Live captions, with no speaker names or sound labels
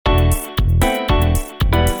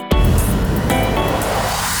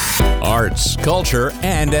arts, culture,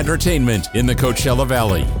 and entertainment in the Coachella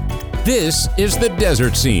Valley. This is The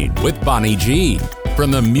Desert Scene with Bonnie G.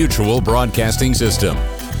 from the Mutual Broadcasting System.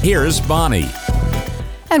 Here's Bonnie.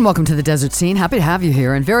 And welcome to The Desert Scene. Happy to have you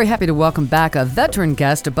here, and very happy to welcome back a veteran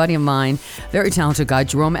guest, a buddy of mine, very talented guy,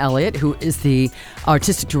 Jerome Elliott, who is the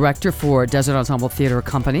artistic director for Desert Ensemble Theater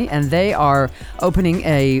Company, and they are opening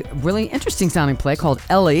a really interesting sounding play called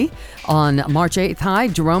Ellie on March 8th. Hi,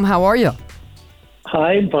 Jerome, how are you?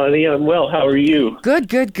 Hi, Bonnie. I'm well. How are you?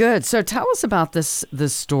 Good. So tell us about this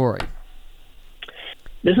story.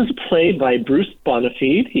 This is a play by Bruce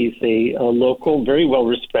Bonafide. He's a local, very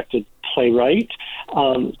well-respected playwright.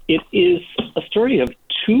 It is a story of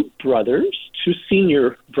two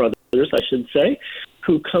senior brothers, I should say,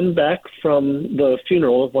 who come back from the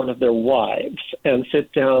funeral of one of their wives and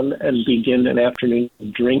sit down and begin an afternoon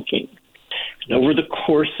of drinking. And over the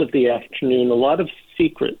course of the afternoon, a lot of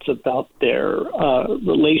secrets about their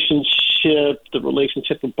relationship, the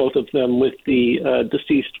relationship of both of them with the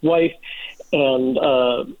deceased wife, and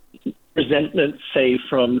resentment, say,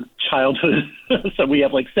 from childhood. So we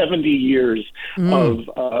have like 70 years of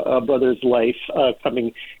a brother's life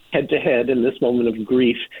coming head to head in this moment of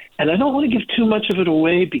grief. And I don't want to give too much of it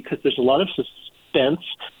away because there's a lot of suspense.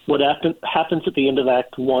 What happens at the end of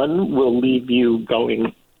Act One will leave you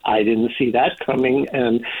going, I didn't see that coming,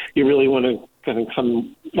 and you really want to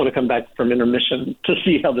come back from intermission to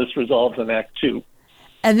see how this resolves in Act Two.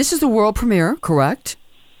 And this is the world premiere, correct?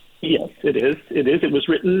 Yes, it is. It was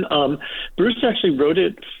written. Bruce actually wrote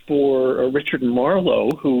it for Richard Marlowe,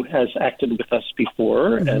 who has acted with us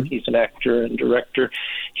before, and he's an actor and director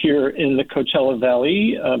here in the Coachella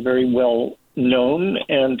Valley, very well known.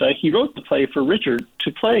 And he wrote the play for Richard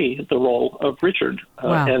to play the role of Richard.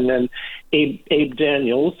 Wow. And then Abe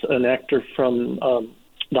Daniels, an actor from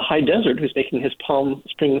the High Desert, who's making his Palm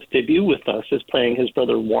Springs debut with us, is playing his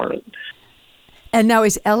brother Warren. And now,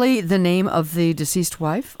 is Ellie the name of the deceased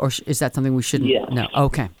wife, or is that something we shouldn't know?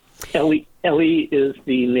 Okay. Ellie is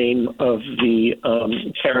the name of the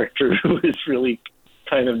character who is really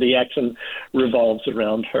kind of the action revolves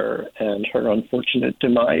around her and her unfortunate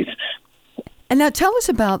demise. And now tell us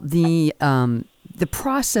about the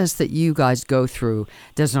process that you guys go through,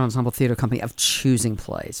 Desert Ensemble Theater Company, of choosing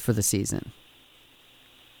plays for the season.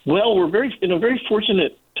 Well, we're in a very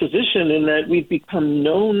fortunate position in that we've become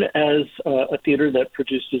known as a theater that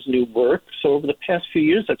produces new work. So over the past few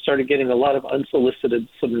years, I've started getting a lot of unsolicited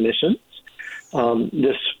submissions.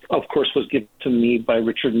 This, of course, was given to me by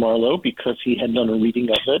Richard Marlowe because he had done a reading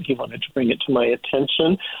of it. He wanted to bring it to my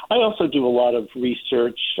attention. I also do a lot of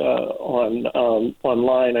research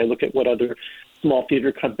online. I look at what other small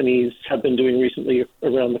theater companies have been doing recently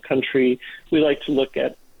around the country. We like to look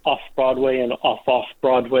at off-Broadway and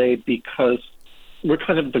off-Broadway because we're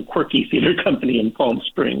kind of the quirky theater company in Palm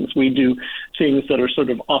Springs. We do things that are sort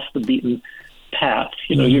of off the beaten path.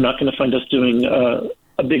 You're not going to find us doing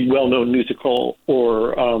a big well-known musical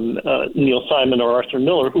or Neil Simon or Arthur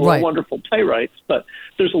Miller, who are wonderful playwrights, but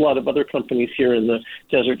there's a lot of other companies here in the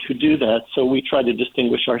desert who do that. So we try to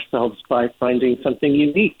distinguish ourselves by finding something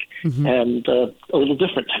unique and a little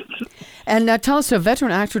different. And tell us, a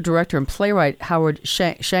veteran actor, director, and playwright, Howard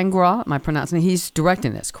Shangra, am I pronouncing it? He's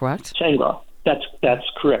directing this, correct? Shangra. That's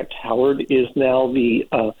correct. Howard is now the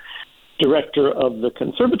director of the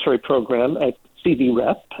conservatory program at CD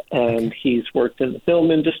Rep, and he's worked in the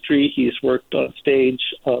film industry. He's worked on stage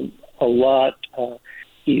a lot.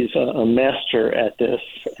 He's a master at this,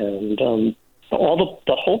 and the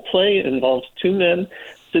whole play involves two men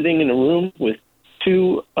sitting in a room with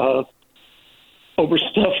two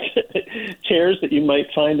overstuffed chairs that you might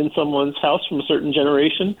find in someone's house from a certain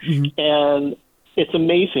generation, and it's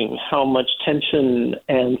amazing how much tension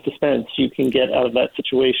and suspense you can get out of that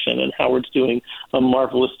situation, and Howard's doing a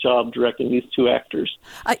marvelous job directing these two actors.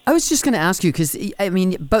 I was just going to ask you, because, I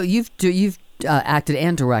mean, both you've acted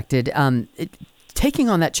and directed. Taking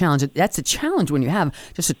on that challenge, that's a challenge when you have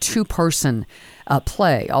just a two-person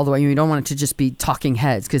play. Although you don't want it to just be talking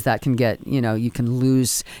heads, because that can get, you can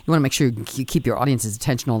lose. You want to make sure you keep your audience's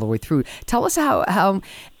attention all the way through. Tell us how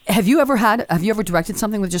have you ever directed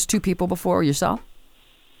something with just two people before yourself?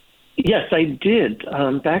 Yes, I did.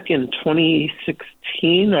 Back in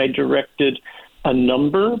 2016, I directed A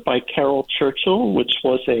Number by Carol Churchill, which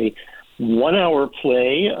was a 1-hour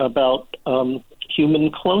play about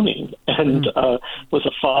human cloning, and was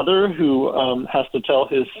a father who has to tell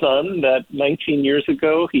his son that 19 years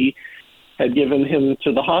ago he had given him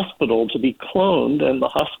to the hospital to be cloned, and the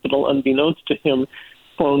hospital, unbeknownst to him,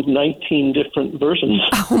 cloned 19 different versions.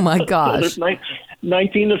 Oh, my gosh. So there's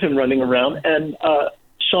 19 of him running around, and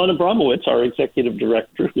Sean Abramowitz, our executive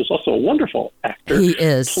director, who's also a wonderful actor, he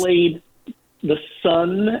is. played the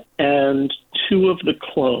son and two of the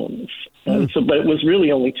clones. And so, but it was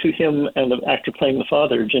really only to him and the actor playing the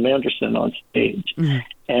father, Jim Anderson, on stage.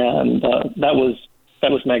 And that was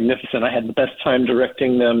magnificent. I had the best time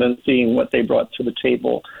directing them and seeing what they brought to the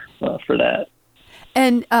table for that.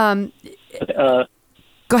 And go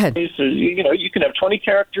ahead. So, you can have 20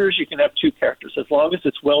 characters, you can have 2 characters. As long as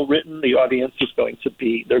it's well written, the audience is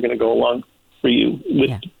they're going to go along for you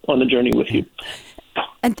on the journey with you.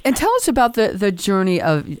 And tell us about the journey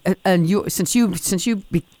of, and you since you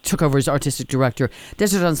took over as artistic director,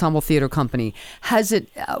 Desert Ensemble Theater Company. How is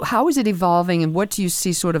it evolving, and what do you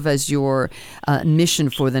see sort of as your mission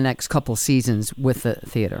for the next couple seasons with the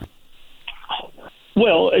theater?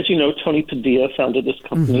 Well, as you know, Tony Padilla founded this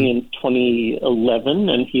company in 2011,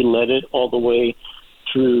 and he led it all the way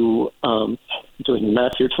through, doing the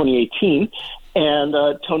math here, 2018. And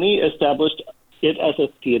Tony established it as a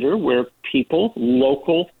theater where people,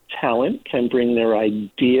 local talent, can bring their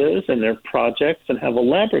ideas and their projects and have a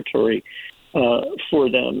laboratory for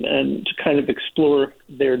them and to kind of explore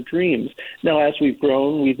their dreams. Now, as we've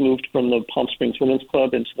grown, we've moved from the Palm Springs Women's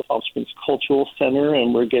Club into the Palm Springs Cultural Center,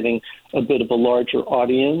 and we're getting a bit of a larger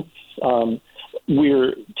audience.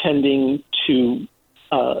 We're tending to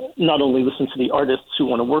not only listen to the artists who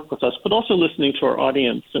want to work with us, but also listening to our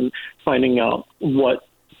audience and finding out what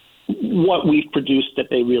we've produced that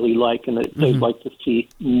they really like and that they'd like to see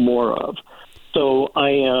more of. So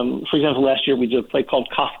I am, for example, last year we did a play called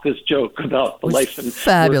Kafka's Joke about the life and work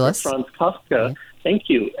of Franz Kafka. Yeah. Thank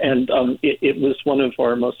you. And it was one of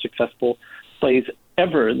our most successful plays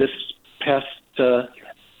ever. This past,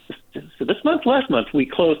 last month, we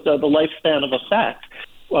closed The Lifespan of a Fact,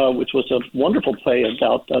 which was a wonderful play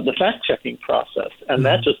about the fact-checking process. And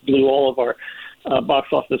that just blew all of our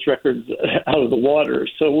box office records out of the water.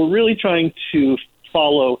 So we're really trying to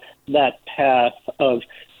follow that path of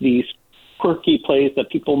these quirky plays that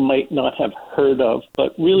people might not have heard of,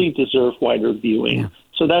 but really deserve wider viewing. Yeah.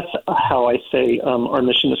 So that's how I say our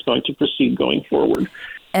mission is going to proceed going forward.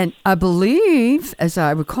 And I believe, as I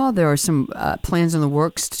recall, there are some plans in the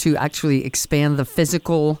works to actually expand the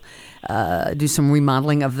physical, do some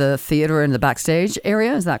remodeling of the theater and the backstage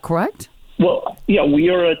area. Is that correct? Well, yeah, we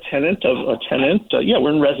are we're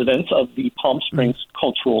in residence of the Palm Springs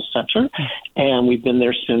Cultural Center, and we've been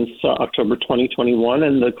there since October 2021,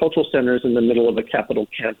 and the Cultural Center is in the middle of a capital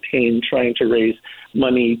campaign trying to raise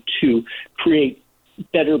money to create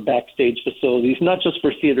better backstage facilities, not just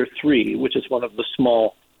for Theater 3, which is one of the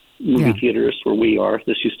small movie theaters where we are.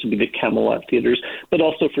 This used to be the Camelot theaters, but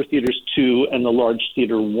also for Theaters 2 and the large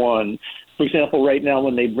Theater 1. For example, right now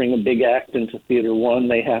when they bring a big act into Theater 1,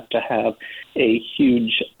 they have to have a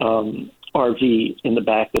huge RV in the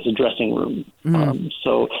back as a dressing room.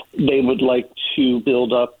 So they would like to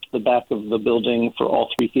build up the back of the building for all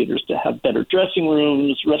 3 theaters to have better dressing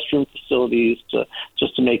rooms, restroom facilities,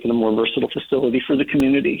 just to make it a more versatile facility for the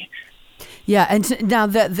community. Yeah, and now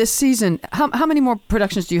that this season, how many more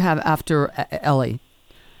productions do you have after Ellie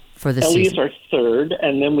for this Ellie season? is our 3rd,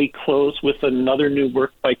 and then we close with another new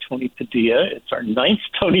work by Tony Padilla. It's our 9th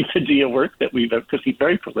Tony Padilla work that we've because he's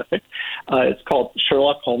very prolific. It's called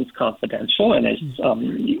Sherlock Holmes Confidential, and as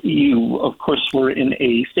you, of course, were in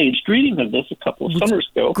a staged reading of this a couple of summers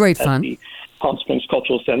ago. Great fun. At the Palm Springs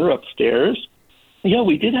Cultural Center upstairs. Yeah,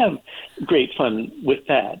 we did have great fun with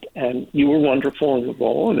that, and you were wonderful in the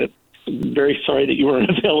role, and I'm very sorry that you weren't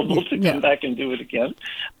available to come back and do it again.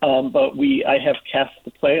 But I have cast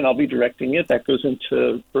the play, and I'll be directing it. That goes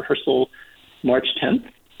into rehearsal March 10th.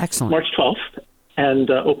 Excellent. March 12th, and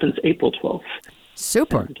opens April 12th.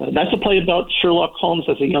 Super. And, that's a play about Sherlock Holmes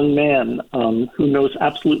as a young man who knows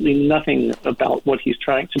absolutely nothing about what he's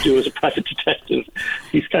trying to do as a private detective.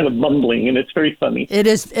 He's kind of bumbling, and it's very funny. It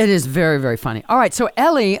is very, very funny. All right, so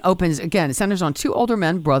Ellie opens, again, it centers on 2 older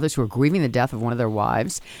men, brothers, who are grieving the death of one of their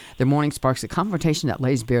wives. Their mourning sparks a confrontation that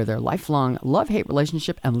lays bare their lifelong love-hate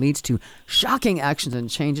relationship and leads to shocking actions and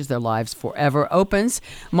changes their lives forever. Opens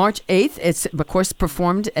March 8th. It's, of course,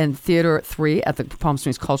 performed in Theater 3 at the Palm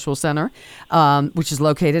Springs Cultural Center, which is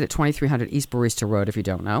located at 2300 East Barista Road, if you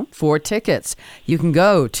don't know. For tickets, you can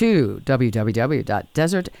go to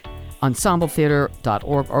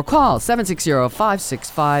www.desertensembletheater.org or call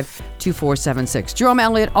 760-565-2476. Jerome,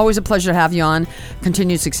 Elliott, always a pleasure to have you on.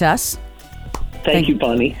 Continued success. Thank you,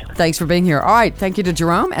 Bonnie. Thanks for being here. All right, thank you to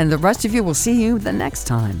Jerome, and the rest of you will see you the next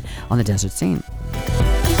time on The Desert Scene.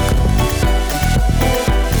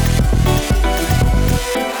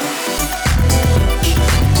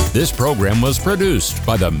 This program was produced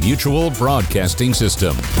by the Mutual Broadcasting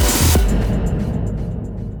System.